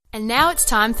And now it's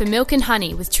time for Milk and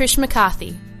Honey with Trish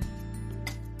McCarthy.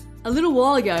 A little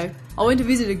while ago, I went to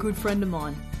visit a good friend of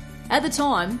mine. At the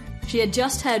time, she had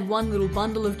just had one little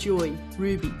bundle of joy,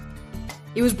 Ruby.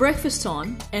 It was breakfast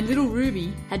time, and little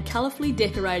Ruby had colourfully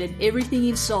decorated everything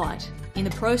in sight in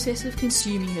the process of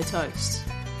consuming her toast.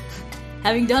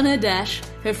 Having done her dash,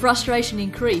 her frustration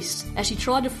increased as she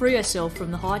tried to free herself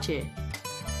from the high chair.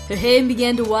 Her hand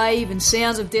began to wave and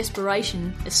sounds of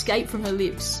desperation escaped from her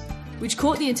lips, which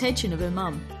caught the attention of her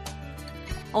mum.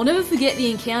 I'll never forget the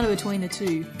encounter between the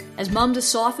two, as Mum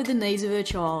deciphered the needs of her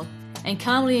child and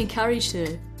calmly encouraged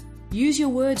her, "Use your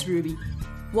words, Ruby.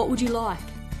 What would you like?"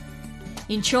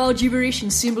 In child gibberish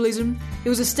and symbolism, it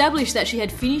was established that she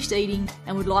had finished eating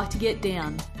and would like to get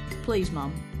down. "Please,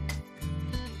 Mum."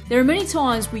 There are many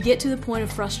times we get to the point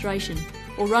of frustration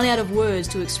or run out of words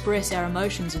to express our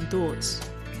emotions and thoughts.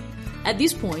 At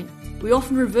this point, we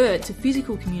often revert to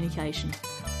physical communication.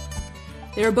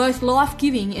 There are both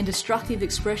life-giving and destructive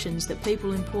expressions that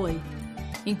people employ,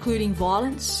 including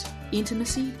violence,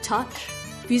 intimacy, touch,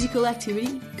 physical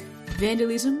activity,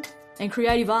 vandalism, and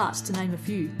creative arts, to name a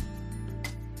few.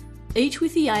 Each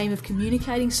with the aim of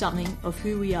communicating something of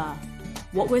who we are,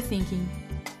 what we're thinking,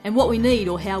 and what we need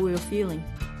or how we're feeling.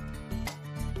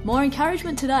 My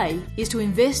encouragement today is to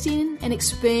invest in and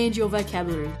expand your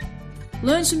vocabulary.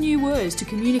 Learn some new words to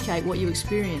communicate what you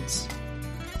experience.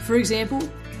 For example,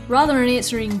 rather than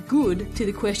answering good to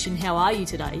the question, "How are you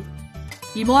today?"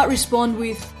 you might respond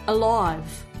with alive,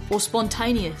 or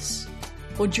spontaneous,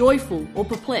 or joyful, or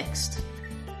perplexed.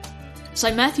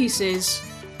 St. Matthew says,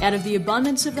 "Out of the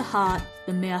abundance of the heart,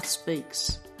 the mouth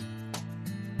speaks."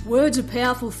 Words are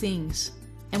powerful things,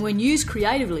 and when used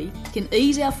creatively, can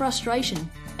ease our frustration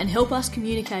and help us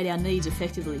communicate our needs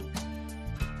effectively.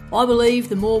 I believe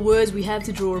the more words we have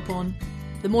to draw upon,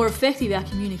 the more effective our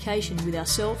communication with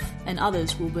ourselves and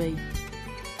others will be.